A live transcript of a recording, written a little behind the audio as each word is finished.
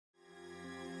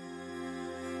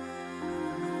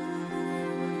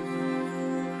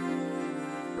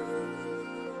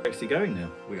actually going now.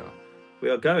 We are. We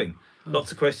are going.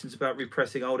 Lots of questions about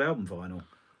repressing old album vinyl.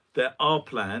 There are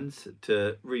plans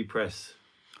to repress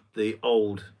the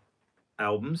old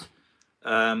albums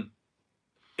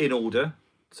in order.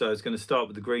 So it's going to start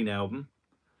with the Green album.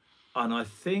 And I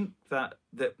think that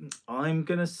I'm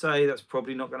going to say that's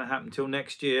probably not going to happen until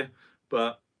next year.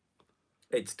 But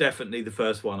it's definitely the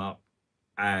first one up.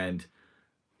 And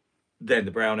then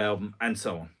the Brown album and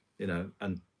so on, you know,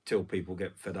 until people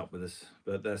get fed up with us.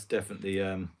 But that's definitely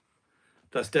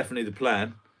the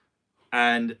plan.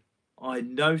 And I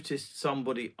noticed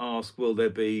somebody ask, will there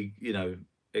be, you know,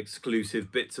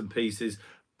 exclusive bits and pieces?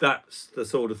 That's the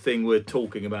sort of thing we're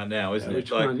talking about now, isn't it?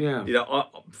 Like, yeah. You know,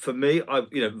 for me,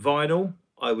 vinyl,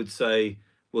 I would say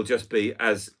will just be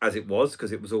as it was,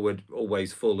 because it was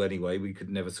always full anyway. We could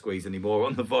never squeeze any more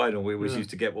on the vinyl. We always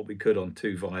used to get what we could on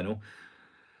to vinyl.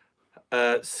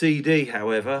 CD,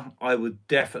 however, I would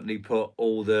definitely put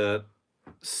all the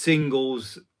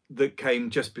singles that came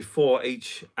just before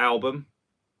each album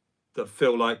that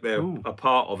feel like they're a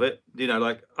part of it. You know,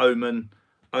 like Omen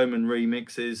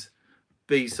remixes,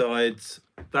 B-sides,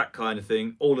 that kind of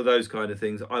thing. All of those kind of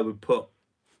things I would put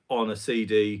on a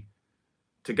CD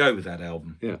to go with that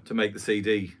album. Yeah. To make the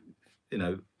CD, you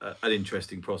know, an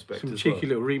interesting prospect. Some cheeky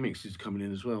little remixes coming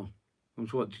in as well.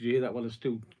 Did you hear that one? It's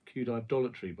Still Cute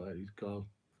Idolatry by these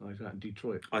guys out in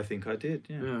Detroit. I think I did,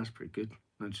 yeah. Yeah, that's pretty good.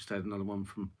 I just had another one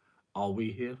from Are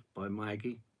We Here by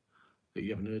Maggie that you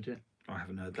haven't heard yet. I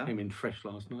haven't heard that. Came in fresh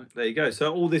last night. There you go.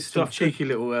 So all this stuff, cheeky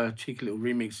little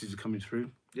remixes are coming through.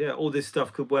 Yeah, all this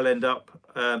stuff could well end up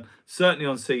certainly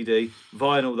on CD.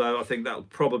 Vinyl, though, I think that'll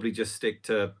probably just stick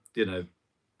to, you know,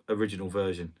 original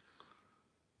version.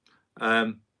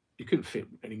 You couldn't fit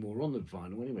any more on the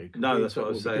vinyl anyway. No, that's what I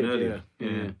was saying earlier.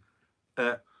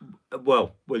 Yeah.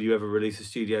 Well, will you ever release a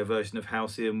studio version of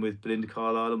Halcyon with Belinda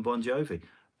Carlisle and Bon Jovi?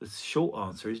 The short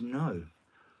answer is no.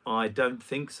 I don't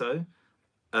think so.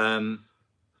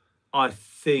 I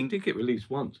think it did get released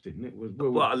once, didn't it?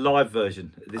 Well, a live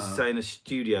version. This is saying a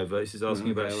studio version. This is asking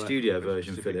about a studio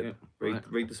version, Philip. Yeah.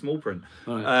 Read the small print.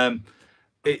 Right.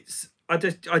 I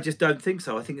just don't think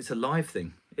so. I think it's a live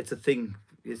thing. It's a thing.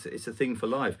 It's a thing for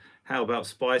live. How about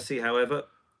Spicy? However,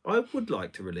 I would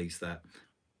like to release that.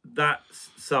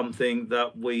 That's something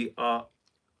that we are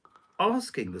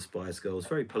asking the Spice Girls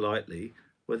very politely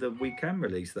whether we can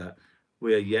release that.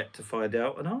 We are yet to find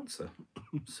out an answer.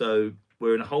 So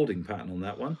we're in a holding pattern on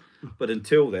that one. But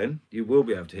until then, you will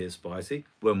be able to hear Spicy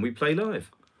when we play live.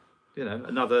 You know,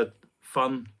 another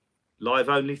fun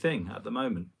live-only thing at the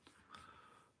moment.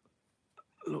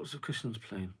 Lots of Christians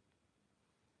playing.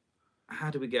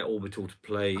 How do we get Orbital to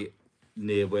play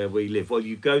near where we live? Well,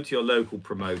 you go to your local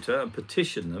promoter and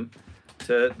petition them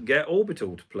to get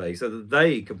Orbital to play so that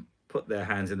they can put their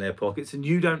hands in their pockets and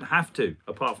you don't have to,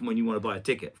 apart from when you want to buy a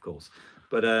ticket, of course.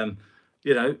 But,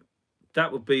 you know,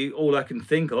 that would be all I can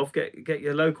think of. Get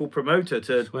your local promoter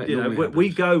to, you know, we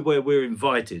go where we're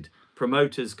invited.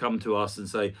 Promoters come to us and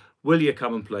say, will you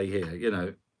come and play here? You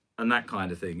know, and that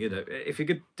kind of thing. You know, if you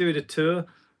could do it a tour,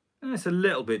 it's a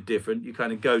little bit different. You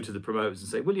kind of go to the promoters and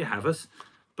say, will you have us?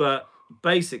 But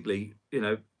basically, you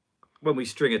know, when we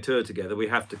string a tour together, we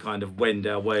have to kind of wend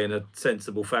our way in a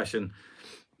sensible fashion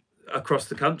across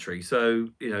the country. So,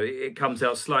 you know, it comes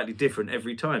out slightly different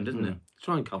every time, doesn't it?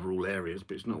 Try and cover all areas,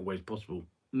 but it's not always possible.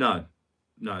 No,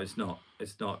 it's not.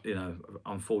 It's not, you know,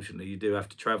 unfortunately, you do have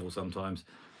to travel sometimes.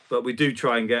 But we do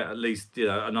try and get at least, you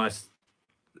know, a nice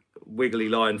wiggly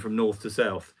line from north to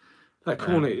south. That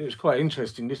Cornish, it was quite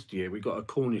interesting this year. We got a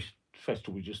Cornish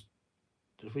festival. I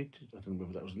don't know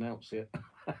whether that was announced yet.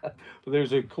 But there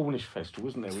was a Cornish festival,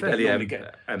 wasn't there? It's fairly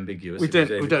ambiguous. We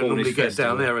don't normally get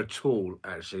down there at all,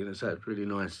 actually. And it's really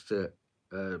nice to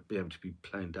be able to be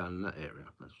playing down in that area.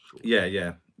 That's sort of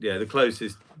Yeah. The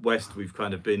closest west we've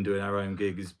kind of been doing our own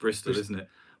gig is Bristol, isn't it?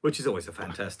 Which is always a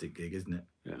fantastic gig, isn't it?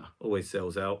 Yeah. Always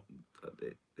sells out.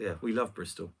 Yeah, we love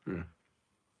Bristol.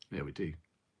 Yeah, we do.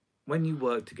 When you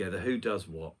work together, who does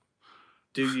what?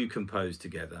 Do you compose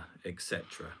together,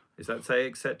 etc.? Does that say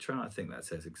etc.? I think that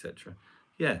says etc.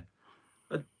 Yeah.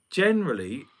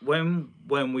 Generally, when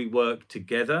we work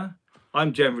together,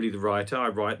 I'm generally the writer. I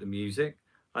write the music,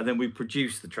 and then we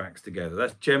produce the tracks together.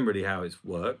 That's generally how it's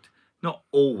worked. Not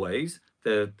always.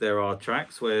 There are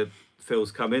tracks where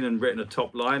Phil's come in and written a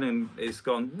top line, and it's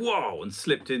gone whoa and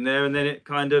slipped in there, and then it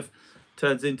kind of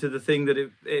turns into the thing that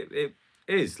it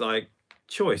is, like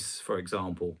Choice, for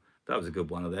example. That was a good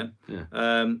one of them.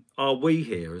 Yeah. Are We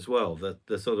Here as well?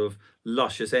 The sort of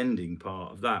luscious ending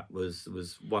part of that was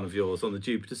one of yours on the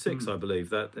Jupiter 6, I believe.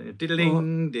 That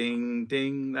diddling, ding,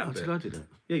 ding. That bit. I did it.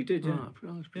 Yeah, you did. Yeah.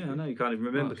 I know you can't even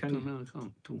remember, can you? No, I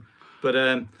can't at all. But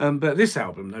this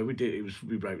album, though, we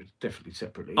wrote it definitely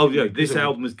separately. Oh yeah, this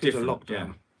album was different.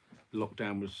 Lockdown.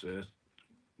 Lockdown was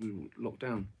we were locked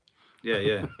down.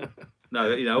 Yeah.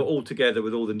 No, you know, all together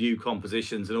with all the new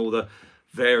compositions and all the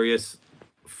various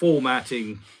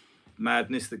formatting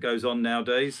madness that goes on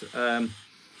nowadays.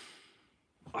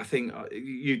 I think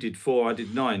you did 4, I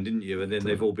did 9, didn't you? And then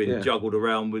they've all been juggled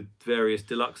around with various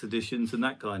deluxe editions and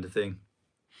that kind of thing.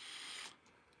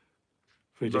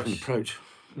 Very different approach.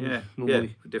 Yeah, normally.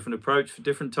 yeah, different approach for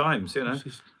different times, you know. This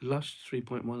is Lush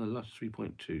 3.1 and Lush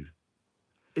 3.2.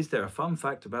 Is there a fun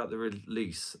fact about the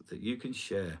release that you can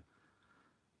share?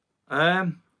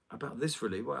 About this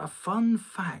release? Well, a fun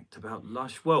fact about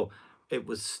Lush. Well, it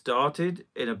was started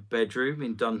in a bedroom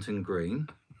in Dunton Green.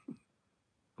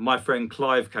 My friend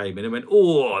Clive came in and went,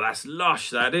 "Oh, that's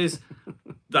Lush, that is."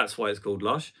 That's why it's called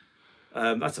Lush.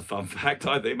 That's a fun fact.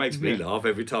 I think it makes me laugh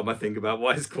every time I think about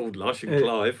why it's called Lush and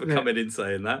Clive for coming in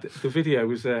saying that. The video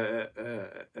was a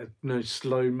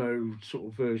slow-mo sort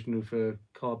of version of a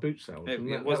car boot sale.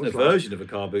 It wasn't a version of a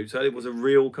car boot sale. It was a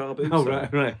real car boot sale. Oh,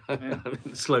 right. Yeah. I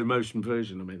mean, slow motion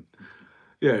version. I mean,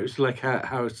 yeah, it was like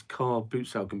how a car boot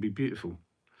sale can be beautiful.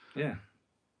 Yeah.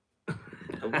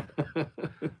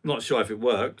 Not sure if it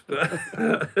worked, but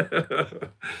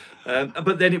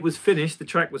then it was finished. The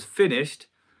track was finished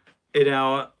in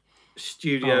our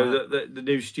studio, the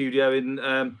new studio in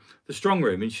the Strong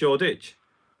Room in Shoreditch.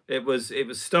 It was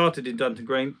started in Dunton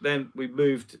Green. Then we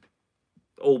moved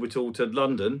Orbital to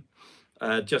London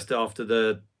just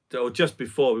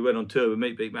before we went on tour with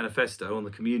Meat Beat Manifesto on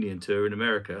the Communion tour in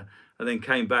America, and then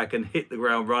came back and hit the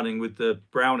ground running with the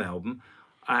Brown album,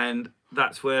 and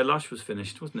that's where Lush was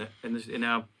finished, wasn't it? In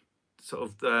our sort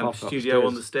of studio upstairs.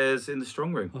 on the stairs in the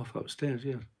Strong Room. Half upstairs,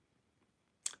 yeah.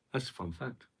 That's a fun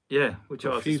fact. Yeah, which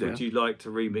artist would you like to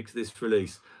remix this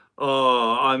release?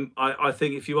 Oh, I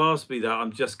think if you ask me that,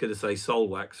 I'm just going to say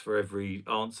Soulwax for every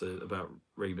answer about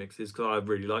remixes, because I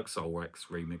really like Soulwax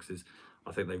remixes.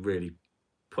 I think they really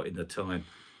put in the time.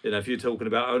 You know, if you're talking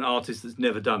about an artist that's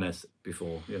never done this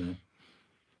before, you know,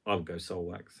 I would go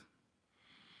Soulwax.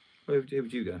 Where would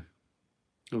you go?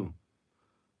 Oh,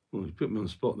 well, you put me on the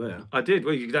spot there. I did.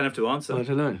 Well, you don't have to answer. I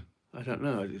don't know.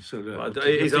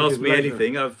 He's asked me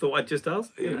anything. I thought I'd just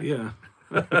ask. You know?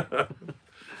 Yeah.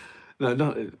 No,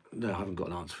 I haven't got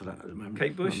an answer for that at the moment.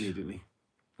 Kate Bush? Not immediately.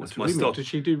 That's my stock. Did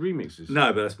she do remixes?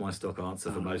 No, but that's my stock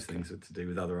answer for most things to do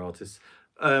with other artists.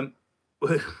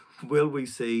 Will we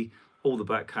see all the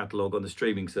back catalogue on the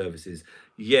streaming services?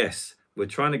 Yes, we're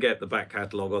trying to get the back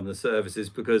catalogue on the services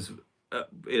because,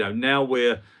 now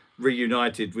we're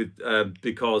reunited with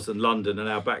Because and London and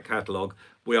our back catalogue.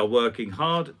 We are working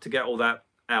hard to get all that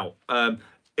out.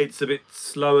 It's a bit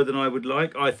slower than I would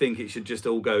like. I think it should just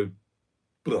all go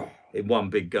in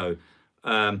one big go.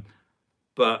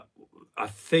 But I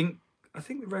think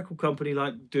the record company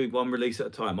like doing one release at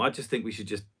a time. I just think we should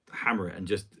just hammer it and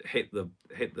just hit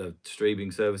the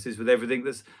streaming services with everything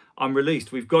that's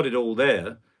unreleased. We've got it all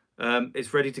there.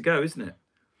 It's ready to go, isn't it?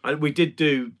 We did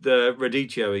do the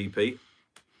Radicchio EP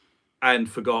and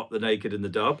forgot the Naked and the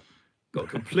Dub. Got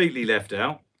completely left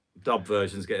out. Dub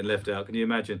version's getting left out. Can you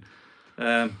imagine?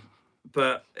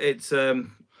 But it's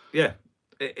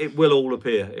it will all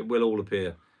appear. It will all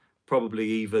appear. Probably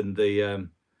even the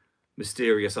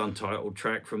mysterious untitled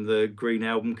track from the Green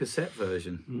Album cassette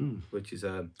version, which is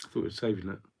I thought we were saving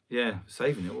that. Yeah,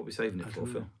 saving it. What are we saving it for,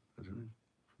 Phil? I don't know.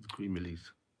 For the Green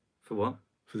release. For what?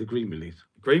 For the Green release.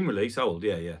 Green release. Oh,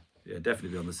 yeah.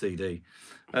 Definitely on the CD.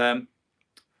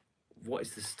 What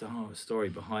is the story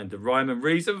behind the Rhyme and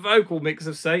Reason vocal mix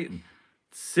of Satan?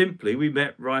 Simply, we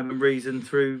met Rhyme and Reason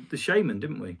through the Shaman,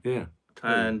 didn't we? Yeah.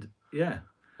 Totally.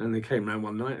 And they came round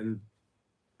one night and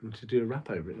to do a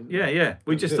rap over it. Yeah.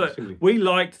 We just thought we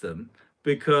liked them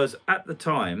because at the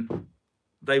time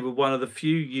they were one of the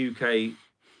few UK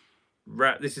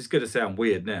rap. This is going to sound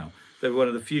weird now. They were one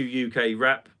of the few UK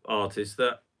rap artists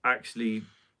that actually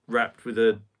rapped with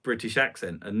a British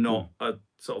accent and not a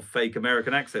sort of fake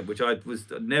American accent, which I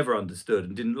never understood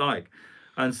and didn't like.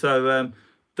 And so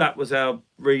that was our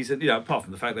reason, apart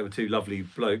from the fact they were two lovely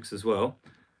blokes as well.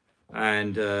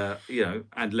 And,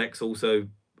 and Lex also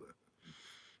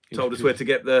told us where to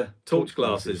get the torch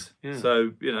glasses. Yeah.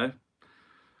 So,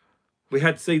 we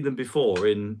had seen them before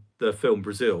in the film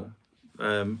Brazil.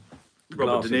 Robert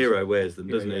De Niro wears them,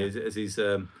 doesn't he, as his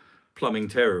plumbing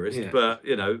terrorist. Yeah. But,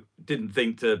 didn't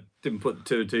put the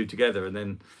two and two together. And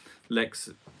then Lex,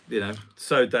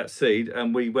 sowed that seed.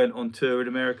 And we went on tour in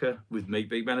America with Meat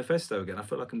Beat Manifesto again. I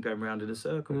feel like I'm going round in a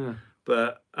circle. Yeah.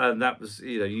 But that was,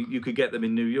 you could get them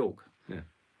in New York. Yeah.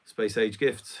 Space Age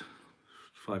Gifts.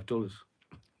 $5.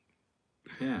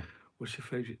 Yeah. What's your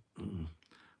favourite?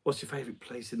 What's your favourite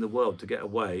place in the world to get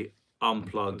away,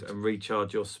 unplugged, and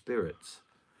recharge your spirits?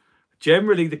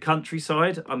 Generally, the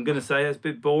countryside. I'm going to say it's a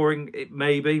bit boring. It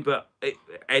may be, but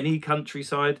any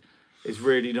countryside is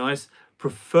really nice.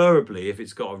 Preferably if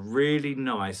it's got a really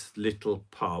nice little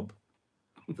pub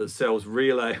that sells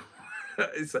real ale.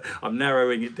 I'm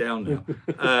narrowing it down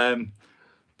now.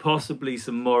 Possibly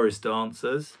some Morris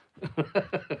dancers.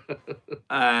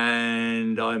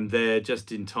 And I'm there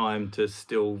just in time to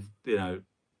still,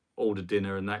 order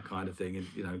dinner and that kind of thing,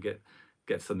 and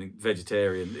get something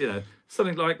vegetarian,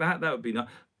 something like that. That would be nice.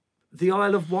 The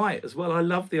Isle of Wight as well. I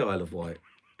love the Isle of Wight.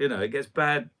 It gets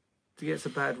a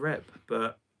bad rep,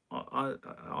 but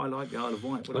I like the Isle of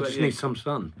Wight. I just need some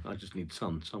sun. I just need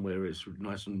sun somewhere it's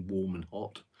nice and warm and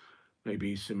hot.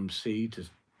 Maybe some sea to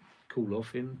cool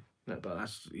off in. But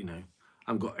that's I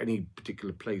haven't got any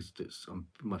particular place that's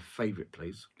my favourite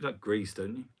place. You like Greece,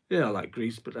 don't you? Yeah, I like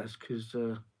Greece, but that's because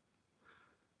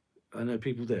I know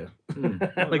people there.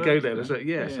 Well, I go there. So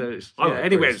it's like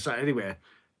anywhere. Greece. So anywhere.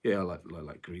 Yeah, I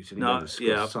like Greece. Anywhere that's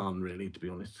got sun, really, to be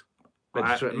honest.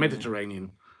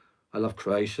 Mediterranean. I love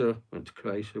Croatia. Went to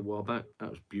Croatia a while back.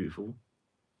 That was beautiful.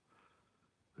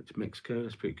 Went to Mexico.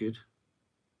 That's pretty good.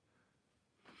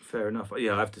 Fair enough.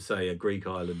 Yeah, I have to say, a Greek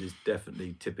island is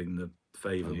definitely tipping the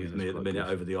favour with me at the minute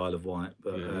over the Isle of Wight.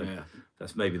 But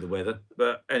that's maybe the weather.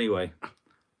 But anyway,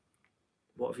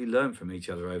 what have you learned from each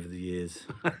other over the years?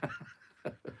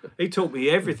 He taught me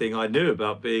everything I knew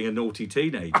about being a naughty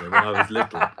teenager when I was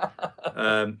little.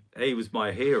 He was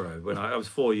my hero when I was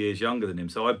 4 years younger than him,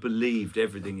 so I believed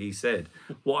everything he said.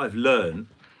 What I've learned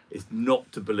is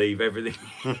not to believe everything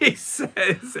he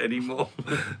says anymore.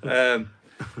 But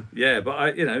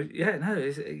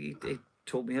he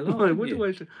taught me a lot. No, what do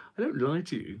I say? I don't lie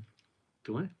to you,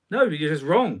 do I? No, you're just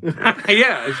wrong.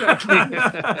 Yeah, exactly.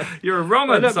 You're a wrong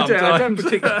one sometimes. I don't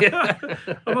particularly.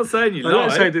 I'm not saying you lie. I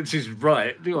don't say that this is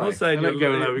right, do I? I'm not saying you're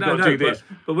going. No, we've got to do this.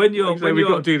 But when you're, we've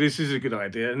got to do this. This is a good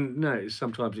idea, and no,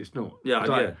 sometimes it's not.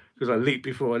 Yeah, because I leap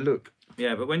before I look.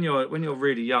 Yeah, but when you're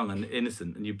really young and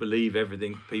innocent, and you believe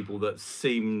everything people that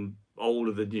seem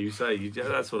older than you say,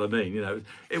 that's what I mean.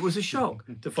 It was a shock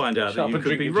to find out that you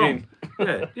could be wrong.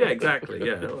 Yeah, exactly.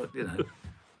 Yeah,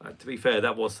 to be fair,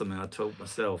 that was something I taught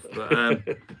myself. But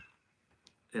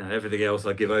everything else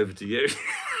I give over to you.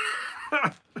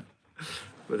 But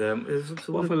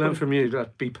what have I learned from you?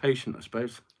 Be patient, I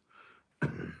suppose.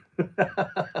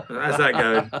 How's that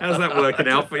going? How's that working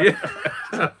out for you?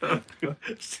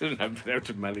 Still haven't been able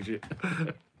to manage it.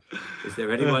 Is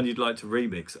there anyone you'd like to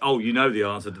remix? Oh, you know the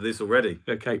answer to this already.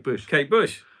 Kate Bush. Kate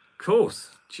Bush, of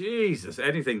course. Jesus,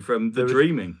 anything from The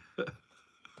Dreaming.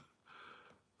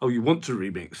 Oh, you want to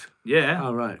remix? Yeah.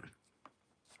 Oh, right.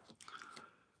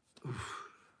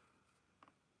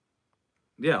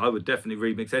 Yeah, I would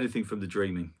definitely remix anything from The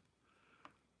Dreaming.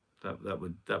 That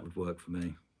would work for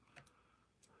me.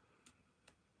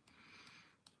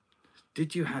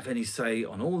 Did you have any say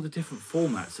on all the different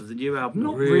formats of the new album?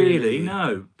 Not really,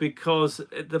 no, because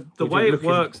the way it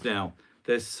works now,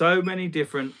 there's so many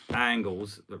different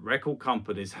angles that record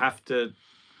companies have to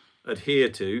adhere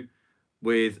to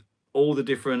with all the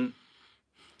different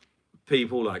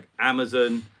people like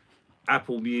Amazon,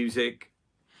 Apple Music.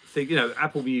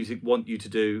 Apple Music want you to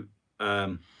do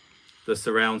the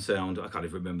surround sound. I can't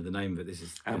even remember the name of it. This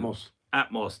is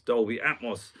Atmos, Dolby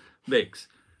Atmos mix.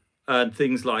 And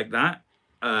things like that.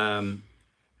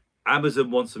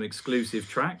 Amazon wants some exclusive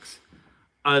tracks,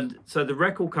 and so the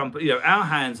record company, our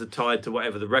hands are tied to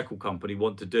whatever the record company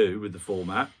want to do with the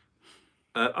format.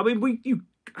 I mean, you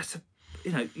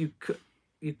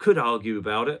could argue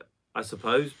about it, I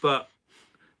suppose, but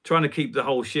trying to keep the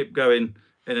whole ship going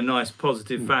in a nice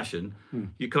positive fashion,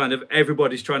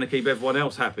 everybody's trying to keep everyone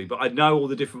else happy. But I know all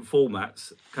the different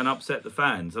formats can upset the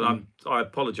fans, and I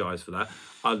apologise for that.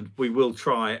 We will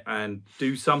try and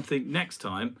do something next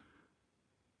time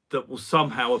that will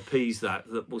somehow appease that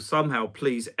will somehow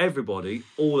please everybody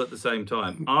all at the same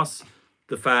time. Us,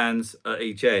 the fans at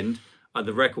each end, and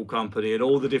the record company, and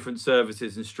all the different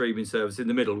services and streaming service in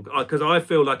the middle, because I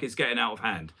feel like it's getting out of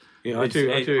hand. Yeah, I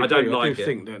do. I do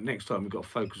think that next time we've got to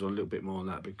focus on a little bit more on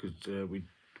that, because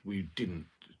we didn't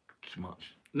too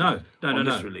much. No.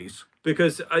 This release,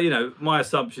 because my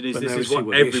assumption is this is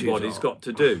what everybody's got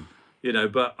to do. And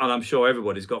I'm sure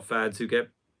everybody's got fans who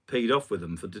get peed off with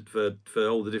them for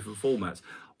all the different formats.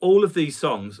 All of these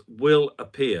songs will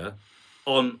appear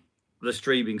on the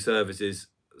streaming services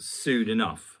soon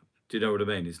enough. Do you know what I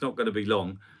mean? It's not going to be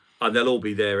long, and they'll all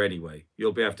be there anyway.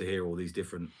 You'll be able to hear all these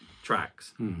different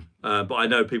tracks. But I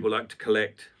know people like to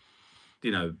collect,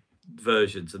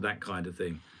 versions and that kind of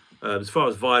thing. As far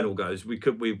as vinyl goes, we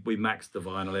maxed the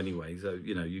vinyl anyway, so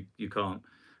you can't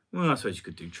Well, I suppose you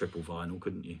could do triple vinyl,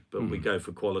 couldn't you? But we go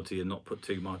for quality and not put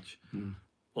too much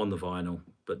on the vinyl,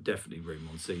 but definitely room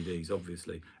on CDs,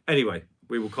 obviously. Anyway,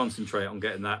 we will concentrate on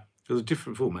getting that. There's a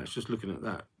different formats, just looking at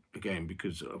that again,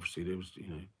 because obviously there was,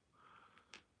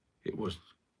 it was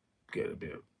getting a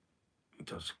bit, it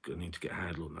does need to get a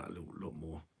handle on that a little lot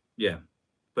more. Yeah.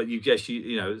 But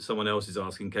someone else is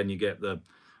asking, can you get the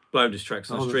bonus tracks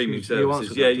on streaming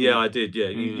services? Yeah, I did. Yeah,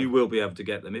 you will be able to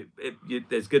get them.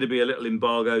 There's going to be a little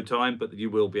embargo time, but you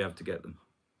will be able to get them.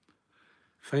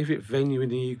 Favourite venue in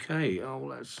the UK? Oh,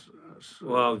 that's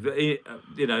well,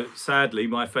 sadly,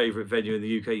 my favourite venue in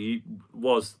the UK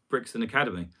was Brixton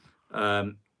Academy,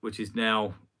 which is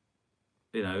now,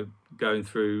 going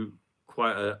through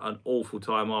quite an awful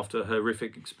time after a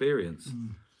horrific experience.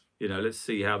 Let's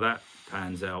see how that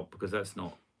pans out, because that's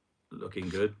not looking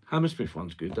good. Hammersmith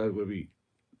one's good though.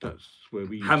 That's where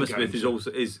we. Hammersmith is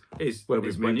also is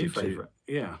my new favourite.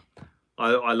 Yeah,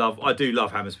 I do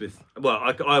love Hammersmith. Well,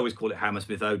 I always call it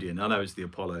Hammersmith Odeon. I know it's the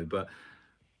Apollo, but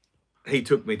he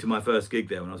took me to my first gig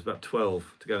there when I was about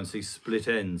 12 to go and see Split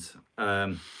Ends,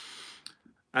 and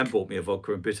bought me a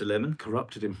vodka and bitter lemon.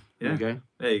 Corrupted him. Yeah,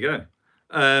 there you go.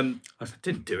 I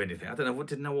didn't do anything. I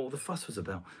didn't know what all the fuss was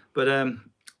about, but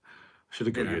should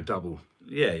have got you a double.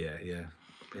 Yeah.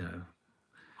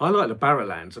 I like the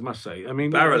Barrowlands, I must say. I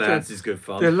mean, Barrowlands is good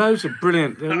fun. There are loads of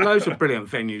brilliant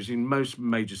venues in most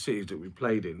major cities that we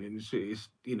played in. And it's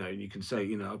you can say,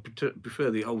 I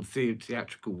prefer the old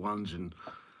theatrical ones and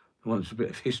the ones with a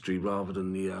bit of history rather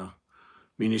than the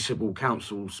municipal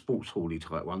council sports hall-y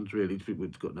type ones. Really, people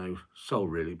have got no soul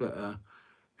really, but.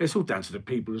 It's all down to the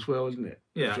people as well, isn't it?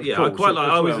 Yeah. I quite like.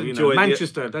 I always enjoyed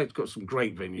Manchester. They've got some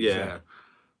great venues there.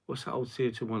 What's that old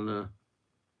theatre one? The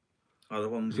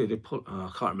one. I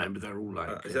can't remember. They're all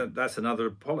like. That's another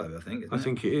Apollo, I think. I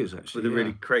think it is actually. With a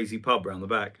really crazy pub round the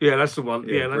back. Yeah, that's the one.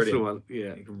 Yeah, that's the one.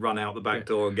 Yeah, you can run out the back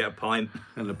door and get a pint.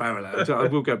 And the Barrowlands. I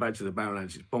will go back to the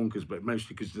Barrowlands. It's bonkers, but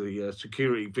mostly because the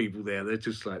security people there—they're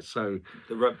just like so.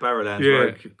 The Barrowlands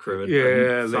road crew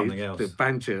and something else. The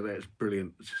banter, that's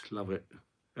brilliant. I just love it.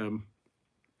 I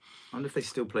wonder if they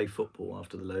still play football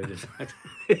after the load is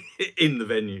in the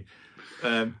venue.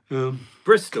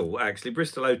 Bristol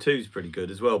O2 is pretty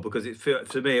good as well, because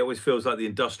to me it always feels like the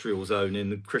industrial zone in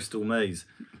the Crystal Maze,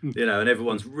 and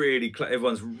everyone's really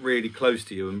close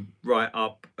to you and right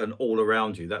up and all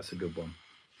around you. That's a good one.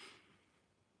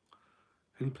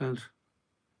 Any plans?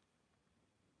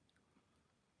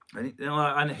 And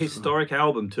a historic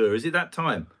album tour. Is it that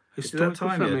time? Is it that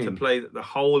time yet to play the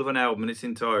whole of an album in its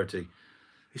entirety?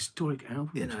 Historic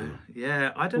album tour?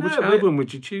 Yeah, I don't know. Which album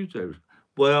would you choose though?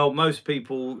 Well, most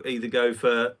people either go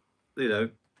for,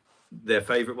 their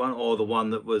favourite one or the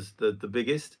one that was the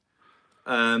biggest,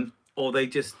 or they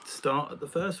just start at the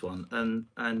first one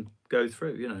and go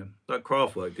through. Like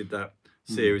Kraftwerk did that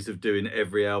series of doing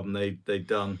every album they'd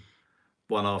done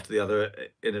one after the other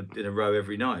in a row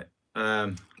every night.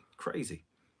 Crazy,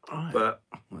 but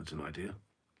that's an idea.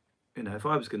 If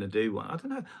I was going to do one, I don't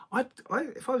know.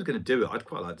 If I was going to do it, I'd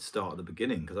quite like to start at the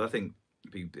beginning, because I think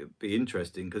it'd be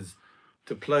interesting, because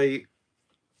to play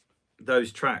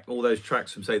all those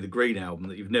tracks from, say, the Green album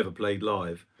that you've never played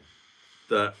live,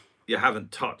 that you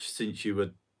haven't touched since you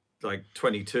were like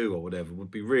 22 or whatever, would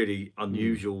be really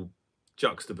unusual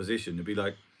juxtaposition. It'd be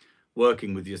like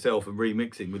working with yourself and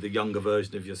remixing with a younger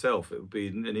version of yourself. It would be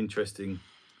an interesting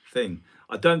thing.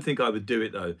 I don't think I would do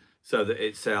it though, so that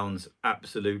it sounds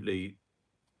absolutely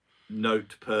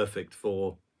note perfect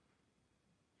for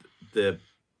the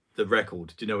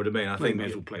record. Do you know what I mean? I think may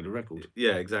as well play the record.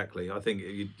 Yeah, exactly. I think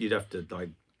you'd have to like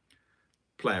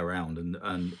play around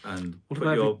and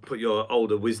put your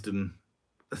older wisdom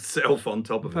self on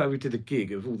top of it. If we did a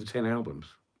gig of all the 10 albums,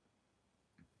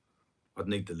 I'd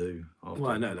need the loo. Well,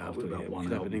 I know that after about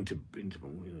one album. An interval,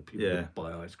 people would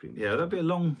buy ice cream. Yeah, that'd be a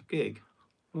long gig.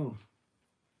 Oh.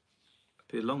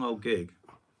 Be a long old gig.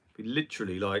 Be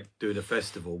literally like doing a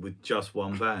festival with just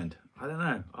one band. I don't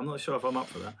know. I'm not sure if I'm up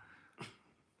for that.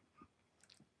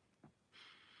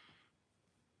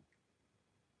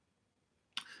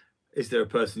 Is there a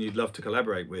person you'd love to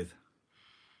collaborate with?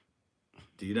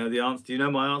 Do you know the answer? Do you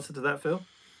know my answer to that, Phil?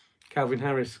 Calvin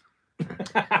Harris.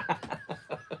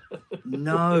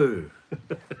 No.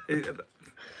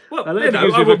 Well, I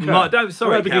wouldn't mind.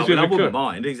 Sorry, Calvin, I wouldn't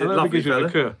mind. He's a lovely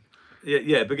fella.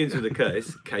 Yeah, it begins with a K.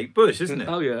 It's Kate Bush, isn't it?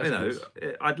 Oh yeah.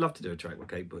 I'd love to do a track with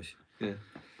Kate Bush. Yeah.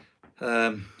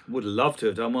 Would have loved to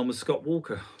have done one with Scott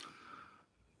Walker,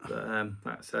 but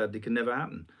that sadly can never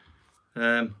happen.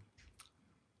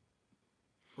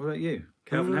 What about you,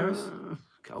 Calvin Harris?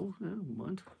 Cole, yeah, I wouldn't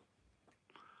mind.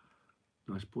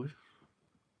 Nice boy.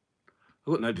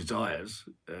 I've got no desires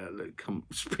that come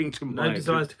spring to mind. No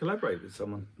desires to collaborate with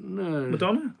someone? No.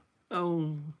 Madonna?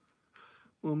 Oh,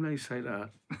 well, may say that.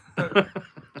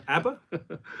 ABBA?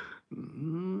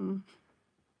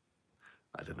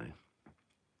 I don't know.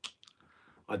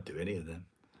 I'd do any of them.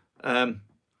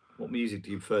 What music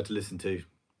do you prefer to listen to,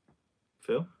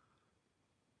 Phil?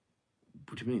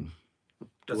 What do you mean?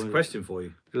 That's a question for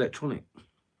you. Electronic.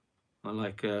 I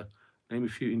like, name a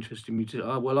few interesting music.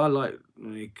 Well, I like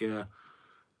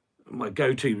my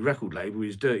go-to record label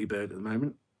is Dirty Bird at the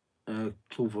moment.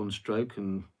 Claude Von Stroke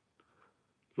and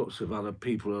lots of other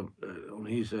people on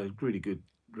his really good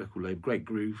record label. Great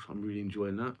groove. I'm really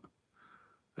enjoying that.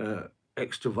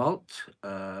 Extravalt,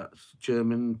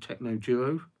 German techno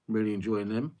duo. I'm really enjoying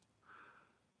them.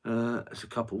 It's a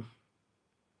couple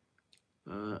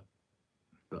that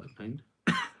I've named.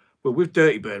 Well, with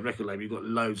Dirty Bird record label, you've got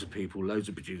loads of people, loads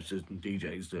of producers and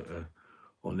DJs that are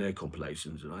on their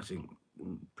compilations, and I think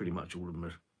pretty much all of them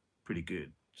are pretty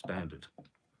good, standard.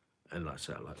 And like I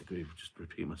said, I like the groove. I'll just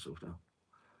repeat myself now.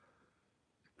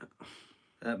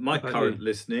 My current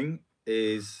listening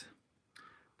is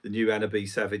the new Anna B.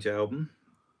 Savage album,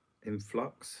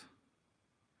 Influx.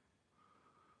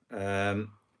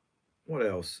 What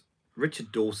else?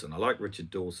 Richard Dawson. I like Richard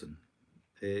Dawson.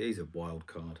 He's a wild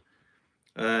card.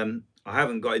 I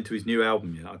haven't got into his new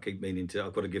album yet. I keep meaning to.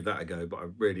 I've got to give that a go. But I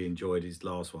really enjoyed his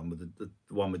last one with the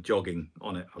one with jogging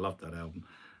on it. I love that album.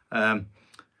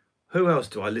 Who else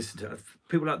do I listen to?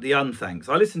 People like the Unthanks.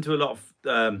 I listen to a lot of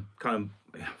kind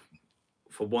of,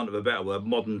 for want of a better word,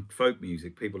 modern folk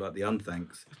music. People like the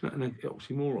Unthanks. It's not an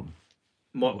oxymoron.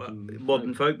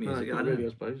 Modern folk music. No, really, I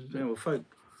suppose. Yeah, well, folk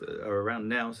are around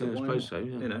now, so yeah, I suppose so.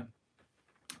 Yeah. You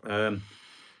know.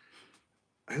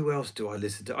 Who else do I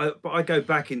listen to? But I go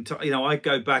back in time. You know, I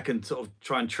go back and sort of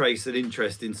try and trace an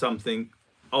interest in something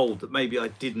old that maybe I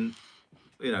didn't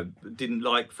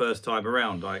like first time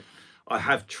around. I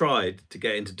have tried to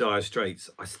get into Dire Straits.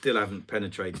 I still haven't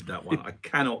penetrated that one. I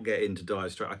cannot get into Dire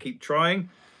Straits. I keep trying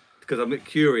because I'm a bit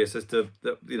curious as to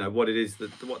what it is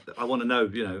what I want to know.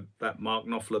 You know, that Mark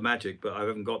Knopfler magic, but I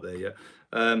haven't got there yet.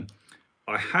 I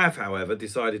have, however,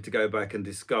 decided to go back and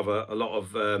discover a lot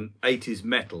of 80s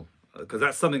metal, because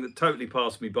that's something that totally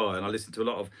passed me by, and I listened to a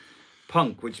lot of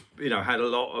punk, which had a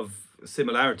lot of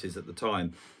similarities at the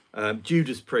time.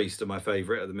 Judas Priest are my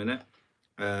favourite at the minute,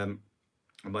 and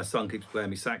my son keeps playing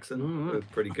me Saxon. They're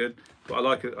pretty good, but I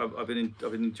like it. I've been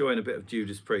enjoying a bit of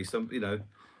Judas Priest. I've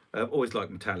always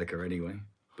liked Metallica anyway.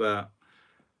 But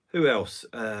who else?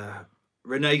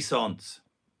 Renaissance,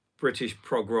 British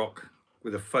prog rock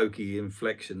with a folky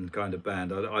inflection kind of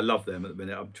band. I love them at the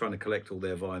minute. I'm trying to collect all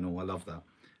their vinyl. I love that.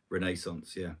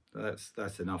 Renaissance, yeah.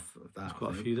 That's enough of that. There's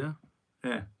quite a few there.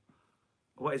 Yeah.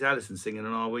 What is Alison singing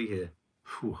and Are We Here?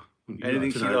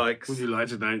 Anything she likes. Would you like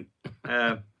to know?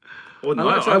 I'd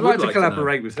like to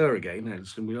collaborate with her again,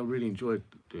 Alison. I really enjoyed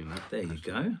doing that. There you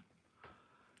go.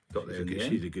 Got there in the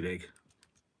end. She's a good egg.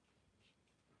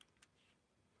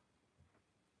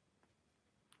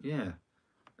 Yeah.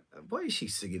 Why is she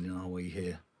singing in Are We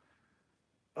Here?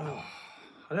 Oh,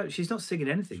 I don't. She's not singing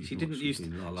anything. She didn't use.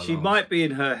 She might be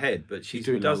in her head, but she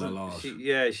doesn't.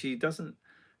 She doesn't.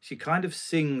 She kind of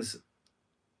sings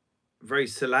very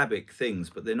syllabic things,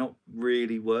 but they're not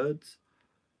really words.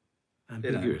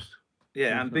 Ambiguous.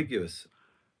 Ambiguous.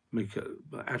 Make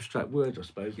abstract words, I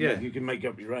suppose. Yeah, you can make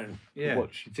up your own. Yeah,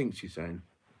 what she thinks she's saying.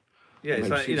 Yeah, it's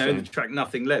like in the track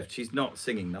 "Nothing Left." She's not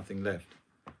singing "Nothing Left."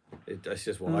 That's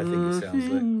just what I think it sounds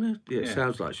like. Yeah, it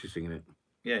sounds like she's singing it.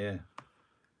 Yeah, yeah.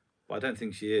 But I don't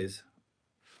think she is.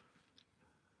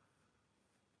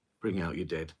 Bring out your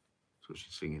dead. That's what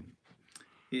she's singing.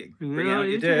 Yeah, bring out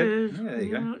your dead. Yeah, there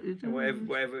you go.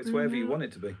 Whatever you want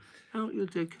it to be. Out your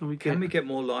dead. Can we get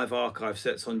more live archive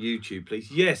sets on YouTube,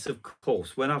 please? Yes, of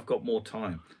course. When I've got more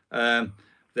time.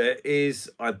 There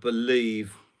is, I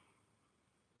believe,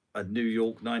 a New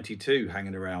York '92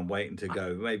 hanging around waiting to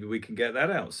go. Maybe we can get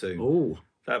that out soon. Oh,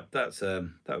 that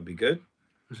would be good.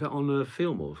 Is that on a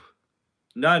film of?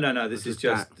 No. This is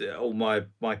just all my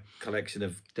collection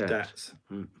of DATs.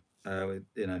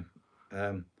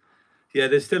 Yeah,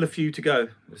 there's still a few to go.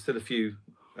 There's still a few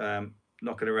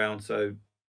knocking around. So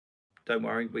don't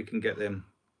worry, we can get them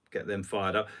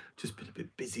fired up. Just been a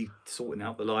bit busy sorting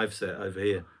out the live set over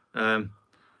here.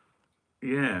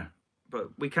 Yeah,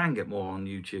 but we can get more on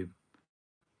YouTube.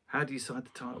 How do you decide the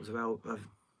titles of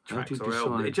tracks or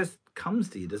albums? It just comes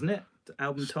to you, doesn't it? The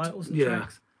album titles and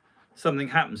tracks. Something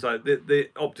happens. Like the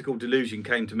Optical Delusion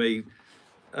came to me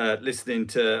I was listening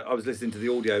to the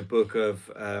audio book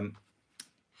of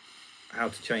How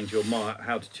to Change Your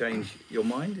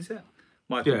Mind. Is it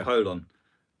Michael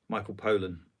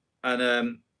Pollan?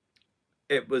 And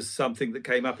it was something that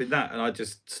came up in that, and I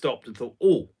just stopped and thought,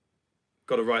 oh,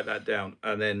 got to write that down,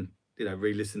 and then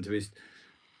re-listened to his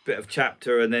bit of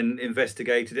chapter and then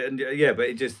investigated it, and yeah, but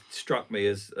it just struck me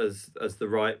as the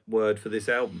right word for this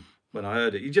album when I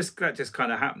heard it. That just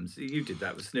kind of happens. You did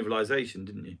that with Snivelization,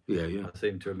 didn't you? Yeah. I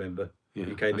seem to remember. Yeah,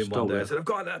 you came in one day and said, I've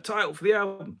got that title for the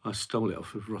album. I stole it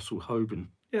off of Russell Hoban.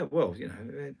 Yeah, well,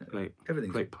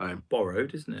 everything's great poem.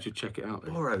 Borrowed, isn't it? You should check it out.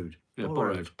 Then. Borrowed. Yeah,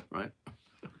 borrowed. Right.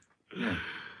 Yeah.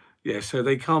 Yeah, so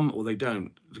they come or they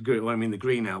don't. The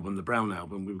Green album, the Brown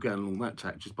album, we were going along that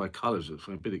tack just by colours.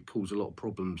 So I bet it caused a lot of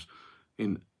problems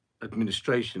in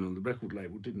administration on the record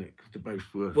label, didn't it? Because they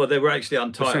both were. Well, they were actually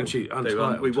untitled. Essentially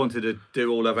untitled. We wanted to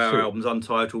do all of our albums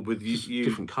untitled with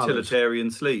utilitarian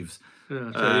sleeves.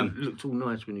 Yeah, so it looked all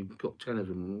nice when you got 10 of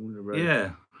them all in a row.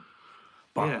 Yeah.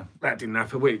 But that didn't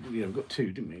happen. We got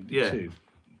 2, didn't we? Yeah. 2.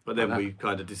 But then we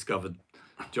kind of discovered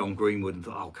John Greenwood and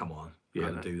thought, oh, come on,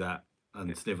 can't do that. And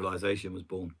Snivelization was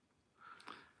born.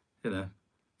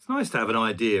 It's nice to have an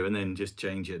idea and then just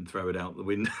change it and throw it out the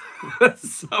window at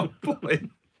some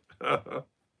point.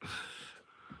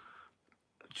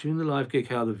 During the live gig,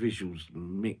 how the visuals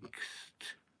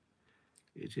mixed?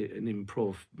 Is it an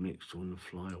improv mix on the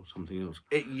fly or something else?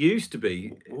 It used to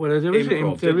be. Well, there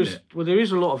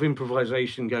is a lot of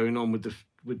improvisation going on with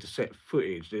the set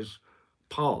footage. There's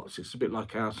parts. It's a bit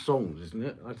like our songs, isn't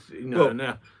it?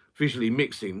 Now visually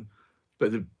mixing.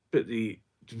 But the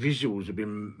visuals have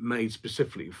been made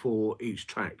specifically for each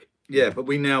track. Yeah, but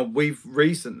we've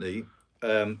recently.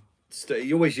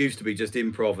 It always used to be just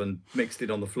improv and mixed it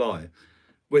on the fly.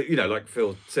 Like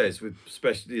Phil says, with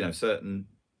special, certain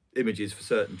images for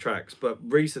certain tracks. But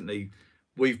recently,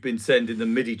 we've been sending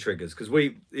them MIDI triggers because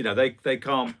they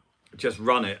can't just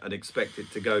run it and expect it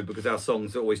to go because our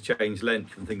songs always change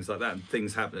length and things like that, and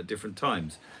things happen at different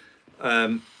times.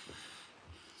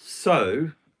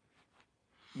 So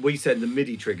we send the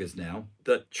MIDI triggers now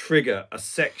that trigger a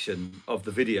section of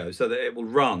the video so that it will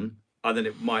run and then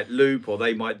it might loop, or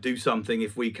they might do something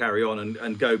if we carry on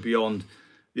and go beyond,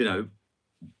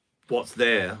 what's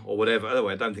there or whatever.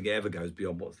 Otherwise, I don't think it ever goes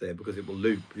beyond what's there because it will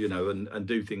loop, and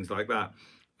do things like that.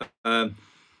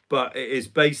 But it is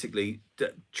basically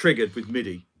triggered with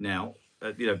MIDI now,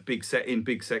 big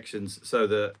sections so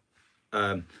that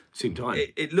it's in time.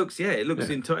 It looks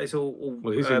in time. It's all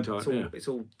well, it's in time. It's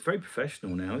all very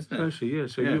professional now, isn't it? Actually, yeah.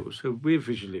 So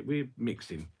we're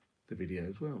mixing the video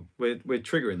as well. We're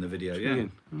triggering the video, yeah.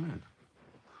 Right.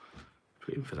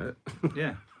 Put in for that.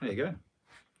 Yeah, there you go.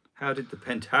 How did the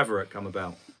Pentaverate come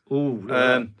about? Oh,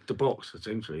 the box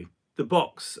essentially. The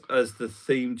box as the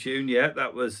theme tune, yeah.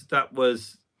 That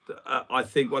was. I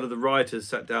think one of the writers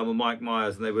sat down with Mike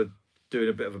Myers and they were doing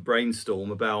a bit of a brainstorm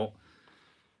about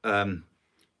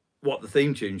what the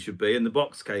theme tune should be, and the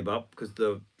box came up because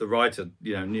the writer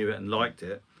knew it and liked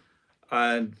it,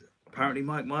 and apparently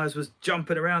Mike Myers was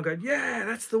jumping around going, yeah,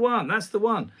 that's the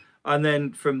one, and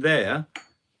then from there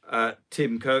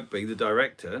Tim Kirkby, the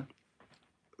director,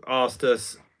 asked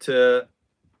us to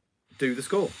do the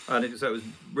score, and it was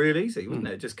real easy, wasn't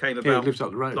it? It just came about. Yeah, he lives up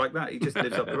the road like that. He just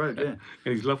lives up the road, yeah.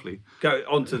 And he's lovely. Go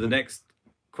on to the next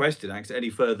question. Actually, any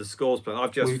further scores? But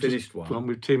I've just finished one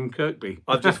with Tim Kirkby.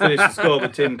 I've just finished the score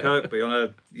with Tim Kirkby on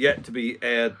a yet to be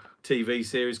aired TV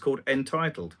series called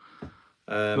Entitled.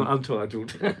 Not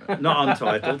Untitled. Not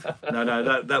Untitled.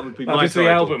 No, that would be my title. The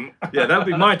album. Yeah, that would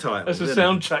be my title. That's a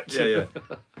soundtrack. Yeah.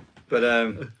 But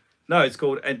no, it's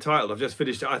called Entitled. I've just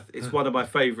finished it. It's one of my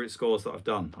favourite scores that I've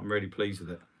done. I'm really pleased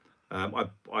with it.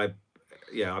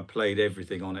 I played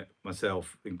everything on it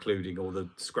myself, including all the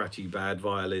scratchy bad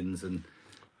violins and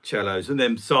cellos, and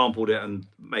then sampled it and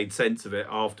made sense of it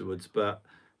afterwards. But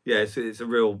yeah, it's a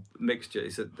real mixture.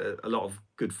 It's a lot of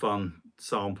good fun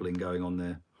sampling going on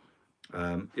there.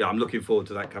 I'm looking forward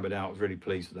to that coming out. I was really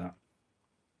pleased with that.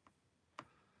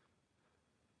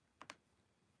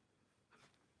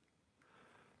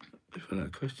 If I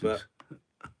have questions,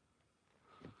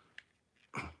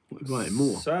 right,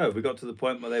 more. So we got to the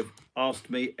point where they've asked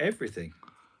me everything,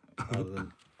 rather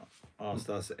than asked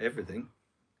us everything,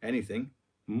 anything.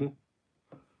 More.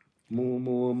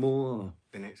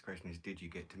 The next question is: did you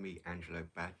get to meet Angelo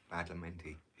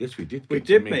Badalamenti? Yes, we did. We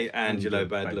did meet Angelo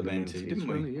Badalamenti, didn't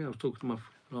we? Yeah, I was talking to my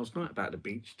last night about the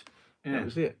beach. Yeah, that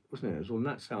was it, wasn't it? It was on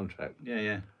that soundtrack.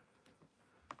 Yeah.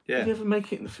 Did you ever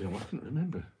make it in the film? I couldn't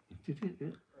remember. Did it? Yeah.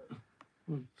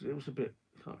 Well, it was a bit.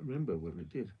 I can't remember when we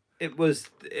did. It was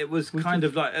kind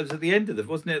of like it was at the end of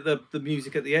wasn't it? The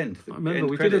music at the end. I remember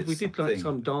we did like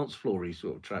some dance floory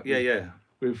sort of track. Yeah.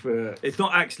 With it's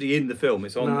not actually in the film.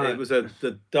 It's on. No, it was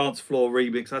the dance floor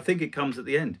remix. I think it comes at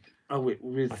the end. with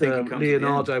I think it comes at the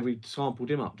Leonardo, we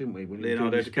sampled him up, didn't we? When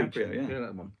Leonardo he was doing his DiCaprio, speech. yeah. Yeah,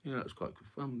 that one. Yeah, that was quite good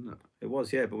fun, wasn't it? It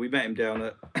was, yeah. But we met him down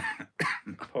at,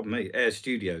 pardon me, Air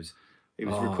Studios. He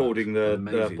was recording it's the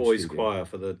amazing boys' studio. choir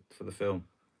for the film.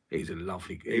 He's a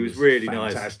lovely. He was really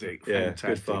fantastic, nice. Yeah,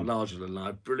 fantastic, good fun. larger than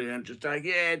life, brilliant. Just like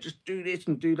just do this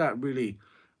and do that. Really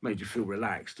made you feel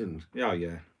relaxed and. Oh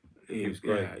yeah, he was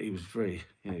great. Yeah, he was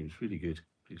he was really good.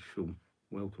 Please feel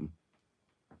welcome.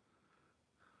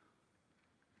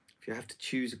 If you have to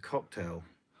choose a cocktail,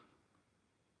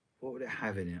 what would it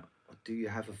have in it? Or do you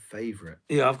have a favourite?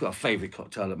 Yeah, I've got a favourite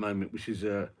cocktail at the moment, which is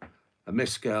a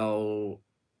mezcal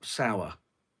sour.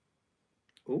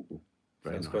 Oh,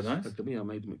 sounds quite nice. I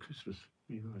made them at Christmas.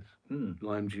 Really nice.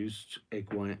 Lime juice,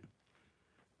 egg white,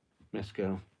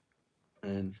 mezcal,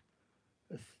 and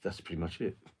that's pretty much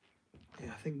it.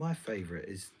 Yeah, I think my favourite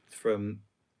is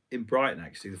in Brighton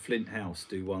actually. The Flint House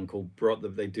do one called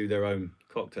they do their own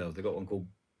cocktails. They got one called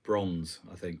Bronze,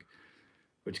 I think,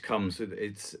 which comes with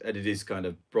it is kind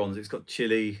of bronze. It's got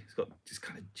chili. It's got this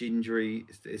kind of gingery.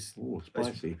 It's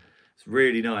spicy. It's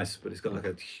really nice, but it's got like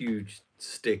a huge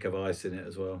stick of ice in it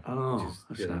as well. Oh,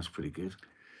 that sounds pretty good.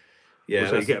 Yeah,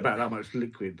 so you get about that much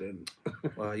liquid then.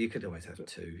 Well, you could always have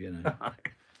two, you know.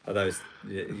 Although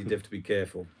you'd have to be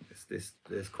careful.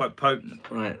 It's quite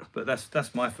potent, right? But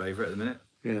that's my favourite at the minute.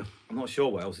 Yeah, I'm not sure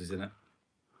what else is in it.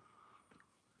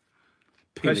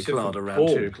 Pina colada around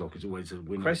 2 o'clock is always a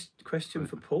winner. Question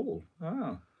for Paul.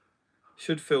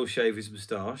 Should Phil shave his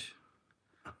moustache?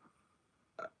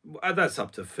 That's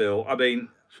up to Phil. I mean,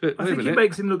 I think it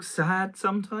makes him look sad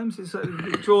sometimes. It's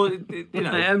you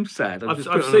know. I am sad.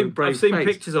 I've seen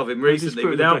pictures of him recently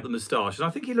without the moustache, and I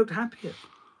think he looked happier.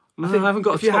 I haven't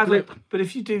got a top lip. But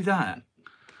if you do that,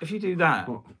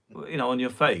 you know, on your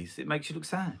face, it makes you look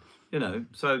sad. You know,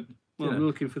 so. Well, I'm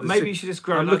looking for the maybe you should just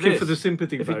grow. I'm looking for the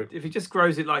sympathy vote. If he just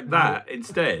grows it like that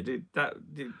instead, it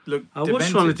look. I was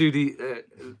trying to do the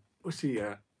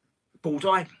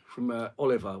bullseye from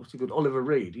Oliver. What's he called? Oliver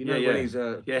Reed. You know when he's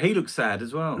he looks sad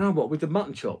as well. No, what with the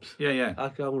mutton chops? Yeah. I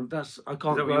can't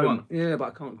grow them. Yeah, but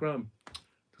I can't grow them. It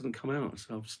doesn't come out.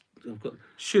 So I've got.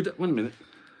 Should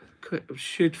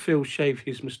Phil shave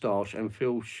his moustache and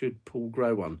should Paul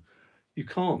grow one? You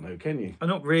can't though, can you?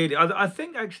 Not really. I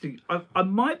think actually I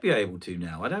might be able to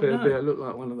now. I don't know. It look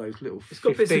like one of those little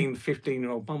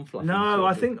 15-year-old bum fluffers. No,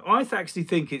 I actually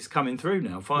think it's coming through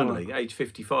now. Finally, age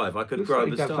 55, I could grow a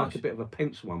moustache. Like a bit of a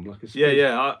pencil one, like a spiv.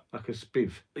 Yeah. Like a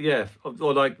spiv. Yeah,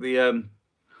 or like the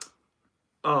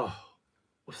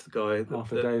what's the guy?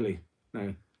 Arthur Daly.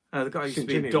 No. The guy who used to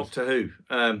be in Doctor Who.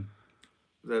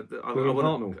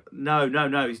 Hartnoll.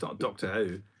 No, he's not Doctor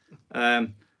Who.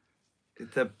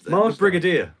 The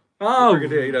Brigadier. Oh, the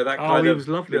Brigadier, you know, that kind he of was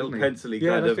lovely, little pencily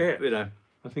kind of, it. you know.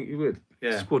 I think you would.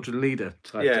 Yeah. Squadron leader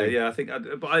type thing. Yeah, I think,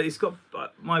 but it's got,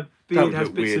 my beard has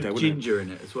bits of ginger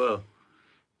in it as well.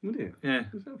 Would it? Yeah.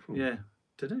 What's that from? Yeah,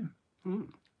 don't know.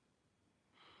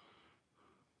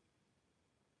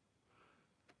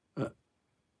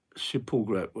 Should Paul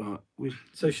grow? Well,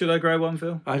 so should I grow one,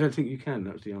 Phil? I don't think you can.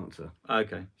 That was the answer.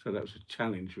 Okay. So that was a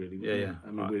challenge, really. Yeah.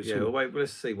 I mean, well, wait.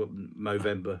 Let's see what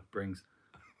Movember brings.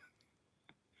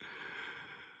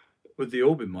 With the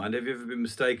orb in mind, have you ever been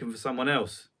mistaken for someone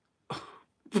else?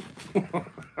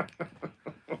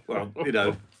 Well, you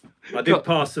know, I did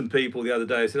pass some people the other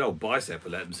day who said, "Oh, Bicep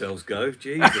will let themselves go."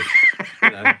 Jesus. You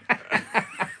know.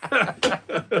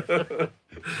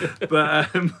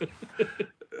 But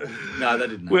no, that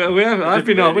didn't happen. Well, I've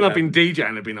been when I've been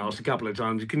DJing, I've been asked a couple of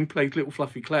times, "Can you play Little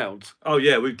Fluffy Clouds?" Oh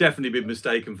yeah, we've definitely been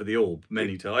mistaken for the orb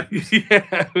many times.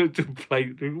 Yeah, to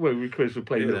play. Well, we requested to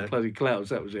play Little Fluffy Clouds.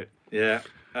 That was it. Yeah.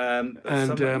 And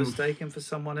someone mistaken for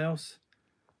someone else.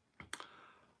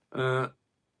 I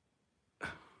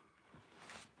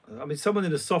mean, someone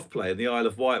in a soft play in the Isle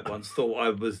of Wight once thought I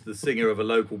was the singer of a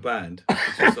local band,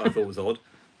 which I thought was odd.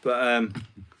 But I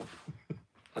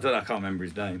don't know. I can't remember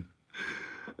his name.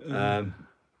 But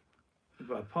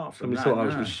apart from that, thought I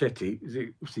was Machete.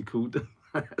 What's he called?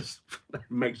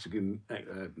 Mexican. No, it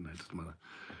doesn't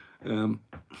matter.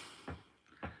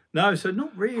 No, so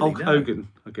not really. Hulk Hogan.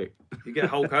 Okay. You get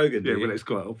Hulk Hogan. Yeah, well, it's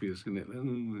quite obvious, isn't it?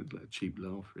 It's like a cheap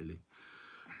laugh, really.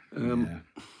 Yeah.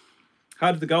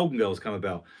 How did the Golden Girls come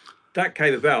about? That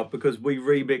came about because we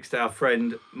remixed our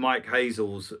friend Mike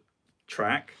Hazel's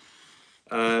track.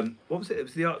 What was it? It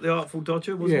was the Artful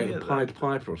Dodger, wasn't it? Yeah, Pied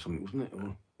Piper or something, wasn't it?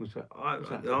 Or was that?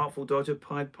 The Artful Dodger,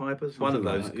 Pied Pipers, one of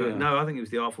those. Yeah. No, I think it was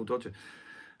the Artful Dodger.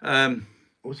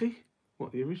 Was he?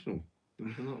 What, the original?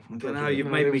 I don't know.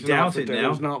 You've made me doubt it now. There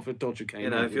was an Artful Dodger came.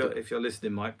 You know, if you're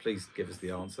listening, Mike, please give us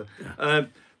the answer. Yeah.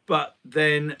 But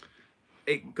then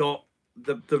it got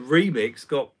the remix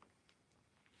got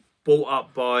bought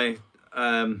up by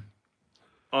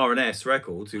R&S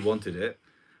Records, who wanted it.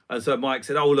 And so Mike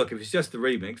said, "Oh, look, if it's just the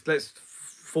remix, let's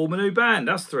form a new band.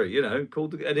 Us three, you know."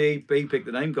 And he picked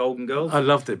the name Golden Girls. I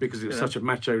loved it because it was such a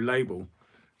macho label.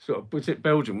 Sort of, was it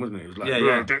Belgium, wasn't it? It was like,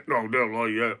 yeah.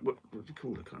 What was it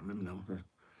called? I can't remember now.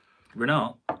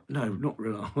 Renard? No, not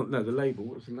Renard. No, the label.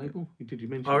 What was the label? Did you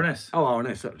mention? R&S. Oh,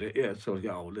 R&S, that was it. Yeah, so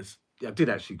I did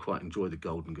actually quite enjoy the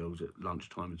Golden Girls at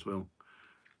lunchtime as well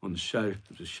on the show. It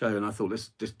was a show, and I thought,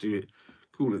 let's just do it,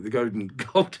 call it the Golden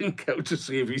Girl to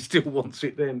see if he still wants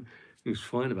it then. He was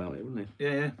fine about it, wasn't he?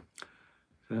 Yeah.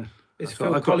 So, it's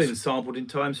Phil Collins sampled in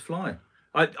Time's Fly.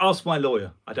 I asked my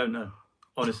lawyer. I don't know.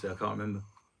 Honestly, I can't remember.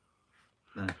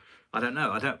 No, I don't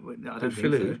know. I don't think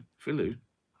so. Phil.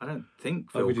 I don't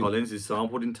think Phil Collins is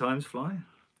sampled in Time's Fly.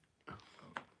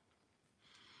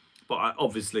 But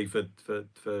obviously for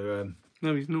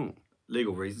no, he's not.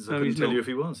 Legal reasons, I couldn't tell you if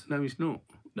he was. No, he's not.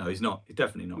 No, he's not. He's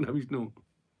definitely not. No, he's not.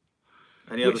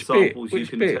 Any other samples you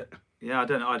can? Yeah, I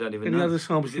don't even know. Any other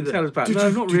samples you can tell us about? No,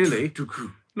 not really.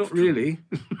 Not really.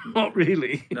 Not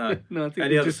really. No. No, I think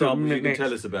any other samples you can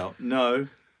tell us about? No,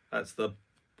 that's the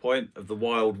point of the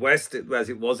Wild West, as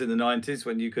it was in the 90s,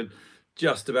 when you could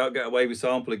just about get away with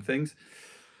sampling things.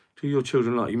 Do your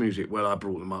children like your music? Well, I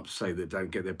brought them up to say they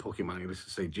don't get their pocket money.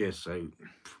 Let's say yes. So,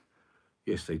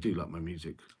 yes, they do like my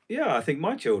music. Yeah, I think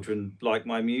my children like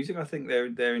my music. I think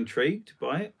they're intrigued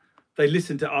by it. They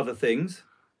listen to other things,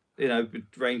 you know,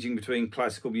 ranging between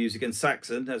classical music and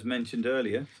Saxon, as mentioned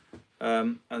earlier,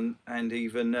 and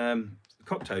even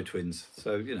Cocteau Twins.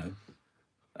 So you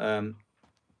know,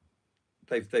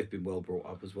 they've been well brought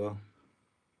up as well.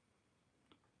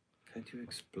 Can you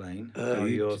explain how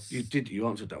you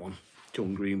answered that one.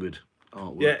 John Greenwood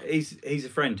artwork. Yeah, he's a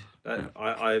friend.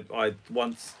 I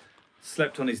once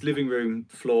slept on his living room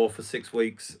floor for 6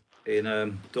 weeks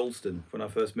in Dalston when I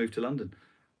first moved to London.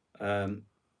 And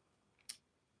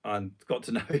got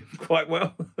to know him quite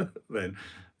well then,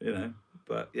 you know.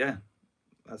 But yeah,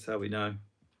 that's how we know.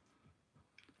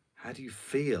 How do you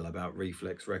feel about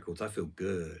Reflex Records? I feel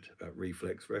good about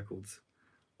Reflex Records.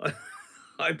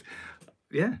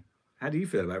 Yeah. How do you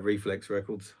feel about Reflex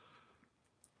Records?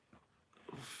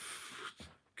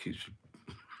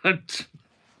 Don't.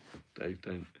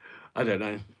 I don't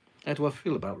know. How do I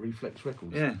feel about Reflex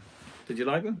Records? Yeah. Did you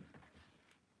like them?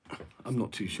 I'm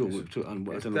not too sure.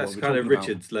 That's kind of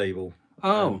Richard's label.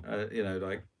 Oh. You know,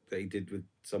 like they did with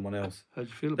someone else. How do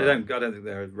you feel about it? I don't think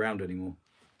they're around anymore.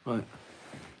 Right.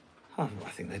 I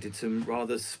think they did some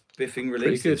rather spiffing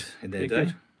releases in their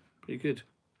day. Pretty good.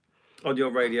 On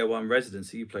your Radio 1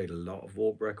 residency, you played a lot of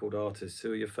Warp record artists.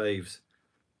 Who are your faves?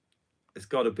 It's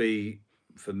got to be,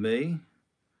 for me,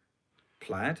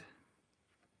 Plaid,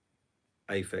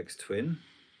 Aphex Twin,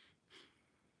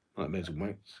 Nightmares and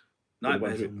Wax.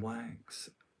 Nightmares and Wax.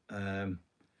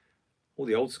 All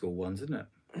the old school ones, isn't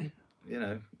it? You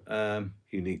know.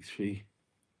 Unique 3.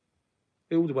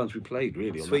 All the ones we played,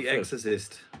 really. Sweet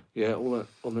Exorcist. Yeah, all that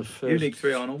on the first. Unique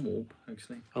 3 aren't on Warp,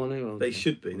 actually. Oh, no. They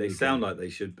should be. They sound like they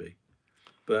should be.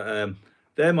 But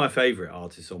they're my favourite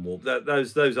artists on Warp.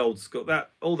 Those old school,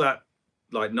 all that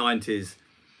like 90s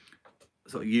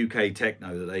sort of UK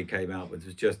techno that they came out with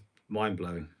was just mind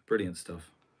blowing. Brilliant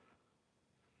stuff.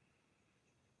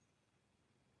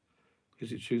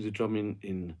 Is it true the drumming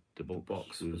in the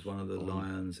box was one of the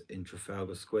Lions in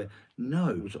Trafalgar Square? No,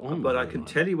 it was on, but I can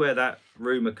tell you where that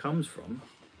rumour comes from.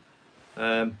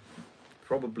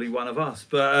 Probably one of us,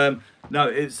 but no,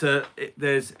 it's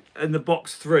there's in the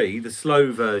box 3, the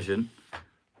slow version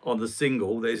on the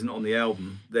single that isn't on the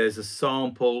album. There's a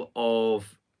sample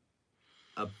of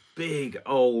a big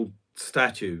old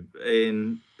statue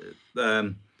in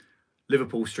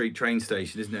Liverpool Street train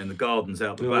station, isn't it? And the gardens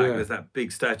out the back. Yeah. There's that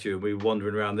big statue, and we were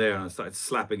wandering around there, and I started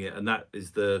slapping it, and that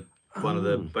is one of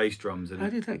the bass drums. How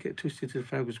did that get twisted to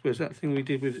Trafalgar Square? Is that thing we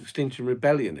did with Extinction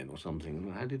Rebellion then, or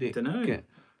something? How did it get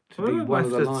to be one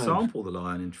of the lions? Sample the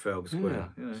lion in Trafalgar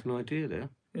Square. Yeah, that's an idea there.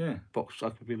 Yeah. I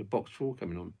could feel a box 4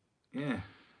 coming on. Yeah.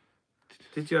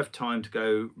 Did you have time to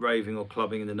go raving or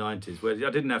clubbing in the 90s? Where I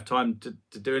didn't have time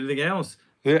to do anything else.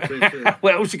 Yeah.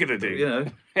 What else are you going to do? You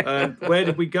know, where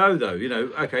did we go though? You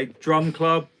know, okay, Drum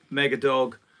Club,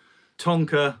 Megadog,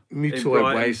 Tonka,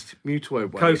 Mutoid Waste,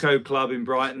 Cocoa Club in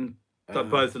Brighton.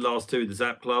 Both the last two, the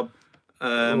Zap Club.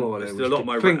 There's a lot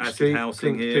more acid house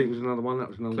in here. Street was another one. That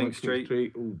was another Clink one.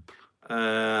 Street.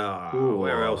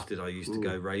 Where else did I used to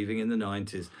go raving in the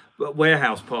 90s? But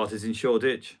warehouse parties in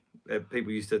Shoreditch.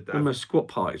 People used to have squat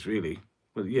parties, really.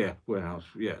 Well, yeah, warehouse.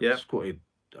 Yeah. Squatted.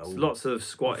 Lots of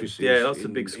squat. Yeah, lots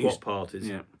of big squat parties.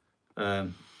 Yeah.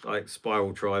 Like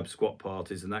Spiral Tribe squat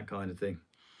parties and that kind of thing.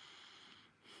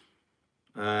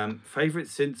 Favourite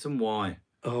synths and why?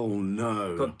 Oh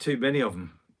no, got too many of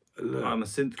them. Look, I'm a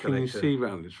synth collector. Can you see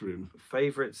around this room?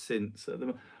 Favourite synths at the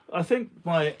moment? I think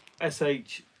my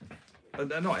SH,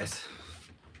 not S.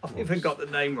 I've even got the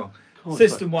name wrong.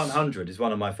 System 100 is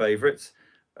one of my favourites.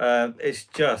 It's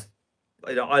just,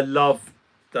 I love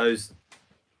those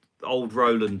old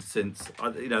Roland synths.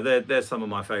 They're some of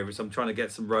my favourites. I'm trying to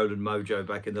get some Roland Mojo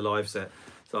back in the live set,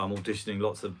 so I'm auditioning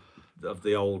lots of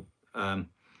the old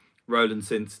Roland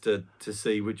synths to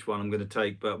see which one I'm going to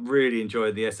take. But really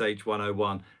enjoyed the SH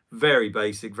 101. Very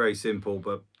basic, very simple,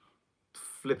 but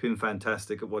flipping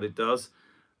fantastic at what it does.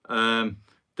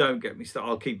 Don't get me started.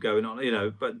 I'll keep going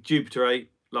on, but Jupiter 8,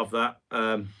 love that.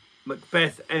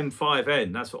 Macbeth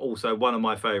M5N, that's also one of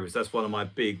my favourites. That's one of my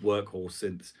big workhorse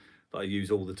synths that I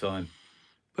use all the time.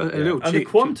 But and the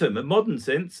Quantum, the modern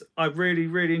synths, I'm really,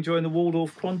 really enjoying the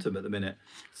Waldorf Quantum at the minute.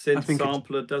 Synth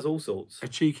sampler does all sorts. A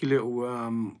cheeky little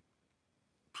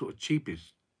sort of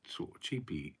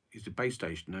cheapie is the base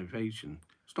station Novation.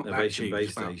 It's not Novation that cheap.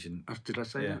 Base Station. Did I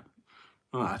say that?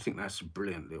 Oh, I think that's a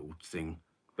brilliant little thing.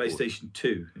 Base Station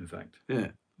 2, in fact. Yeah.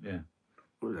 Yeah.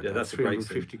 Well, that's a great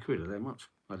thing. 350 quid, are they much?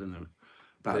 I don't know.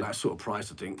 About that sort of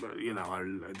price, I think. But,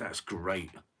 that's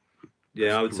great.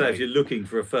 Yeah, I would say if you're looking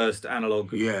for a first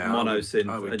analog mono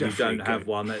synth and you don't have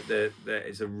one, that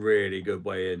is a really good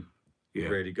way in. Yeah.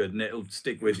 Really good. And it'll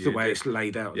stick with you. The way it's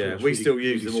laid out. Yeah, we still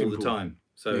use them all the time.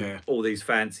 So all these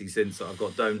fancy synths that I've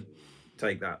got, don't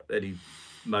take that any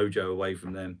mojo away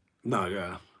from them. No,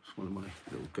 yeah. It's one of my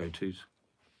little go-tos.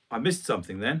 I missed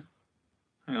something then.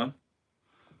 Hang on.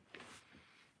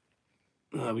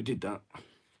 No, we did that.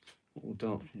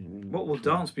 What will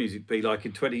dance music be like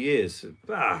in 20 years?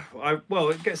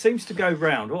 It seems to go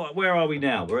round. Where are we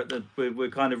now? We're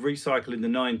kind of recycling the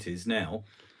 90s now.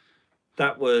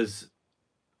 That was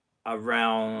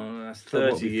around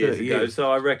 30 years ago.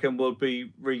 So I reckon we'll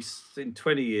be in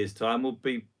 20 years' time. We'll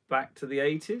be back to the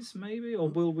 80s, maybe, or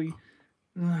will we?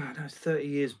 No, it's 30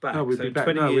 years back. No, so in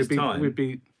 20 years' time, we'd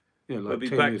be we'll be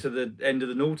back to the end of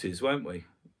the noughties, won't we?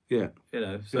 Yeah.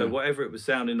 Whatever it was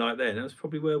sounding like then, that's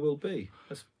probably where we'll be.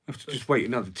 Have to just wait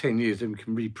another 10 years, then we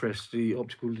can repress the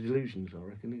optical delusions, I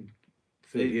reckon.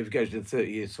 If it goes to the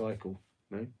 30-year cycle,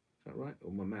 no? Is that right?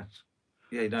 Or my maths?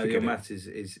 Yeah, no, your maths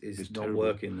is not terrible.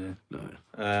 working there.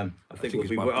 No. I think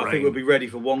we'll be ready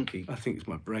for wonky. I think it's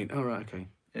my brain. Oh, right, okay.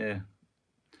 Yeah.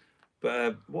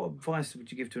 But what advice would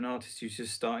you give to an artist who's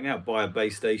just starting out? Buy a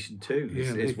base station 2.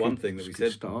 It's one thing that we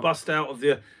said. Bust out of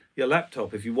your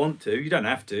laptop if you want to. You don't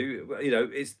have to.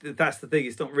 That's the thing.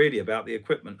 It's not really about the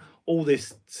equipment. All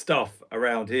this stuff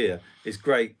around here is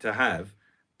great to have,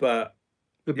 but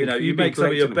you make some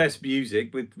of your best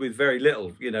music with very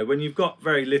little. When you've got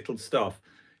very little stuff,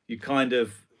 you kind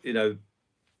of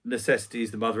necessity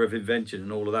is the mother of invention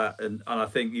and all of that. And I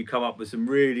think you come up with some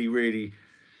really, really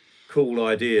cool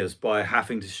ideas by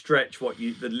having to stretch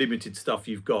the limited stuff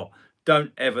you've got.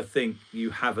 Don't ever think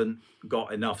you haven't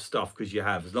got enough stuff, because you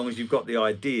have. As long as you've got the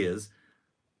ideas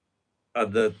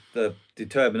and the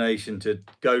determination to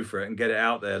go for it and get it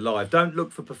out there live. Don't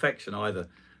look for perfection either.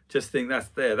 Just think that's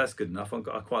good enough. I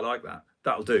quite like that.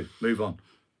 That'll do. Move on.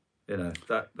 That's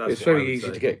it's very easy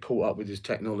to get caught up with this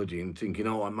technology and thinking,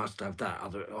 I must have that.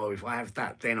 If I have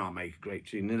that, then I'll make a great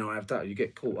tune. Then I have that. You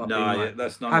get caught up in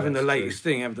that's not having the latest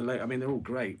thing. I mean, they're all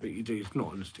great, but it's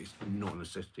not a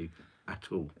necessity at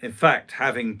all. In fact,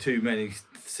 having too many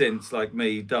synths like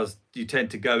me you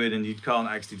tend to go in and you can't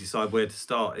actually decide where to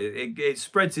start. It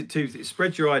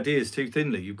spreads your ideas too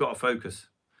thinly. You've got to focus.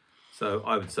 So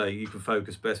I would say you can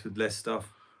focus best with less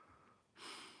stuff.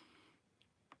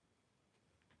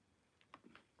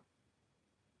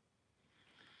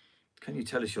 Can you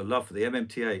tell us your love for the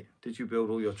MMT8? Did you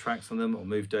build all your tracks on them or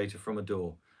move data from a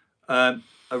DAW?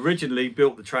 Originally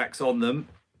built the tracks on them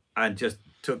and just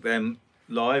took them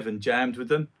live and jammed with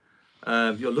them.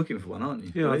 You're looking for one, aren't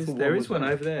you? Yeah, there is one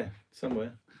over there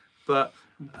somewhere. But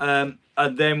and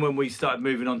then when we started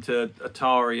moving on to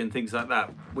Atari and things like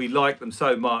that, we liked them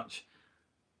so much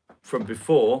from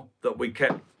before that we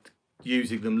kept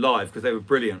using them live because they were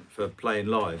brilliant for playing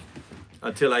live,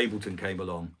 until Ableton came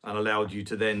along and allowed you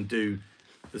to then do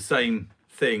the same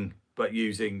thing but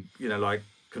using like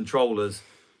controllers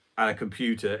and a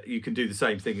computer. You can do the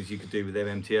same thing as you could do with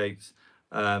MMT8s.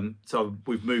 So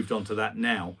we've moved on to that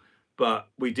now, but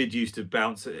we did used to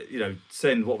bounce,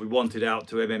 send what we wanted out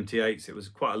to MMT8s. It was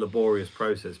quite a laborious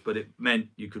process, but it meant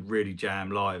you could really jam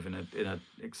live in an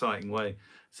exciting way.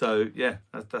 So yeah,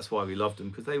 that's why we loved them,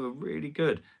 because they were really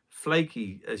good.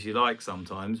 Flaky as you like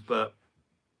sometimes, but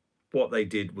what they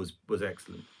did was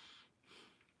excellent.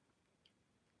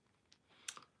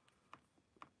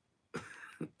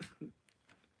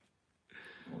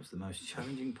 was the most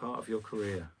challenging part of your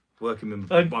career? Working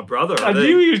with my brother. I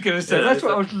knew you was going to say that. That's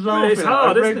what I was laughing it's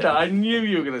hard, at. I isn't read that. I knew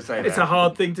you were going to say that. It's a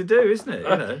hard thing to do, isn't it? You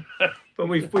know. But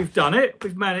we've done it.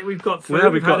 We've managed. We've got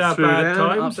through. We've had our bad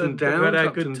times, ups and downs, we've had our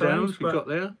ups good and times. Downs. We got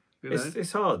there. You know.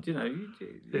 It's hard, you know.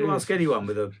 You ask anyone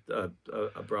with a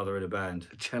brother in a band.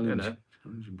 A challenge. You know.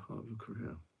 Challenging part of your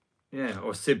career. Yeah,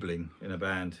 or a sibling in a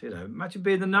band. You know, imagine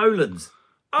being the Nolans.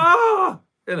 Ah,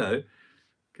 you know.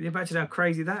 Can you imagine how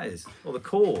crazy that is? Or the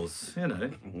Cause, you know.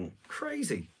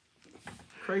 Crazy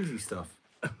stuff.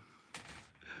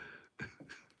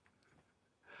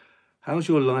 How's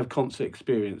your live concert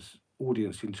experience,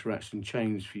 audience interaction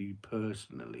changed for you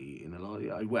personally in a lot?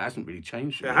 Well, it hasn't really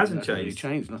changed. It hasn't changed. Really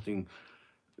changed. Nothing.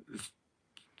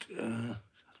 Hasn't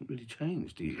really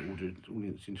changed the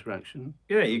audience interaction.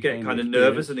 Yeah, you get kind of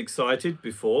nervous and excited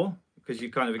before because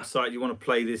you're kind of excited. You want to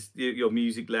play your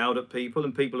music loud at people,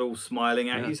 and people are all smiling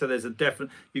at you. So there's a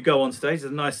definite. You go on stage.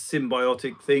 There's a nice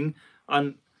symbiotic thing,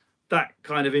 and that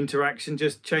kind of interaction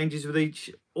just changes with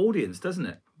each audience, doesn't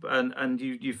it? And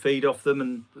you feed off them,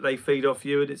 and they feed off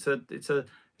you, and it's a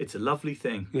lovely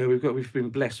thing. Yeah, we've been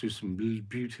blessed with some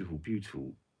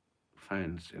beautiful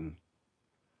fans, and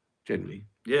generally,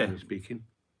 speaking,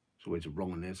 there's always a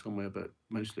wrong in there somewhere, but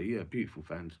mostly, beautiful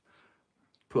fans.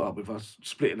 Put up with us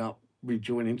splitting up,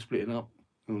 rejoining, splitting up.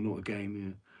 Oh, not again.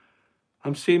 Yeah,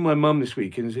 I'm seeing my mum this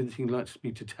weekend. Is there anything you'd like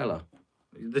me to tell her?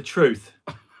 The truth.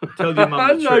 Tell your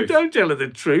mum the truth. No, don't tell her the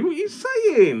truth. What are you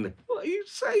saying? What are you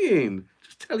saying?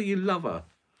 Just tell her you love her.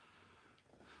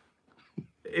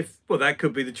 Well, that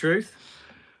could be the truth.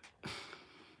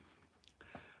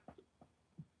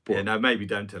 What? Yeah, no, maybe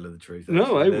don't tell her the truth. Actually.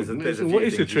 No, I wouldn't. What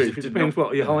is the truth? It depends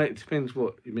what it depends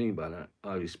what you mean by that.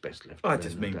 Oh, it's best left. I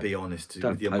just mean be honest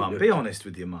with your mum. Be honest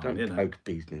with your mum. Don't poke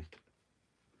business.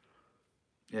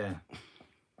 Yeah.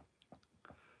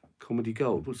 Comedy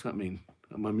gold. What's that mean?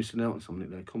 Am I missing out on something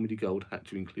there? Comedy gold had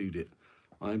to include it.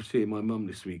 I'm seeing my mum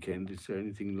this weekend. Is there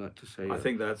anything you'd like to say? I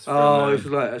think that's... it's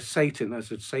like a Satan.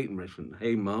 That's a Satan reference.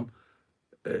 Hey, mum.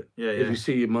 If you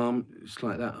see your mum, it's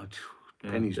like that.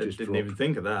 Pennies just didn't even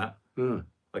think of that. Yeah.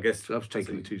 I guess I was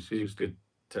taking it too seriously. You could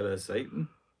tell her Satan.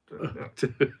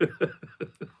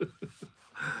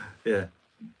 Yeah.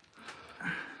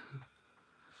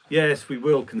 Yes, we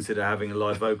will consider having a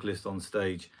live vocalist on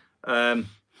stage.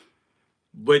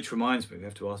 Which reminds me, we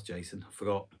have to ask Jason. I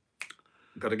forgot.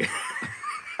 Got to get.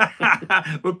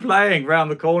 We're playing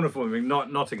round the corner for him,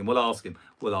 Nottingham. We'll ask him.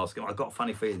 I've got a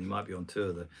funny feeling he might be on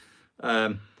tour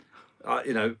though.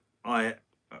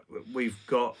 We've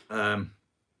got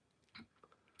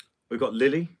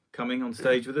Lily coming on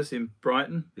stage with us in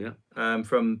Brighton. Yeah.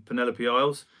 From Penelope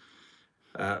Isles.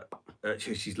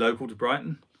 She's local to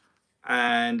Brighton,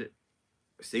 and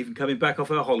Stephen coming back off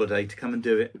her holiday to come and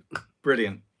do it.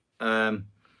 Brilliant.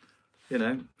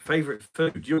 Favourite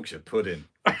food, Yorkshire pudding.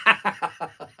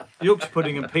 Yorkshire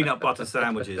pudding and peanut butter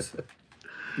sandwiches.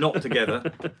 Not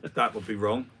together. That would be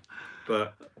wrong.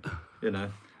 But,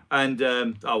 And,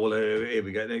 here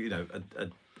we go.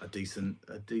 A decent,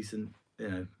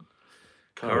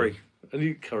 curry. I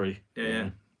need curry.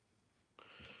 Yeah.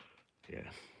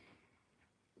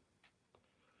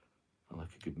 I like